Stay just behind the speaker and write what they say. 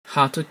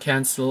How to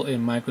cancel a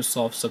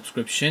Microsoft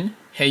subscription.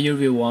 Hey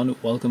everyone,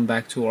 welcome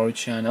back to our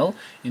channel.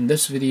 In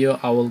this video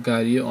I will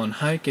guide you on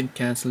how you can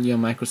cancel your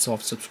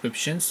Microsoft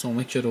subscription, so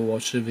make sure to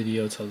watch the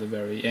video till the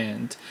very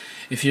end.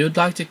 If you would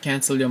like to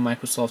cancel your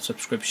Microsoft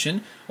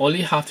subscription, all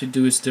you have to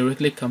do is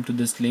directly come to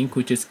this link,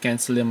 which is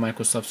cancel your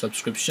Microsoft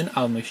subscription.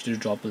 I'll make sure to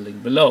drop a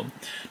link below.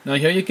 Now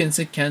here you can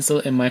see cancel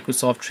a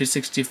Microsoft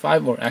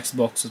 365 or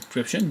Xbox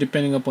subscription,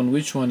 depending upon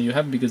which one you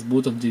have, because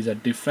both of these are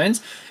different.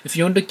 If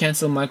you want to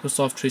cancel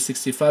Microsoft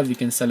 365, you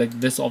can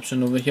select this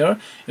option over here.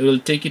 It will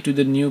take you to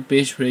the new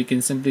page where you can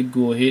simply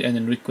go ahead and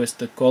then request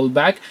the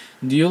callback.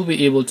 You'll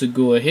be able to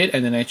go ahead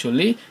and then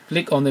actually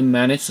click on the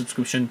manage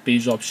subscription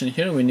page option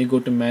here. When you go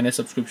to manage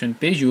subscription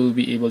page, you will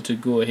be able to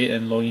go ahead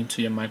and log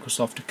into your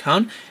Microsoft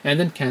account and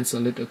then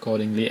cancel it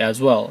accordingly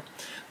as well.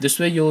 This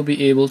way you will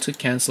be able to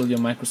cancel your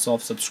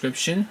Microsoft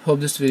subscription. Hope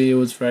this video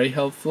was very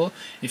helpful.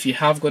 If you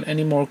have got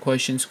any more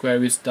questions,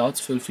 queries, doubts,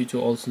 feel free to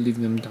also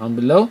leave them down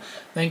below.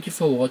 Thank you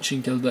for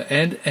watching till the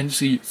end and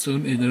see you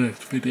soon in the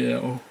next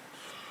video.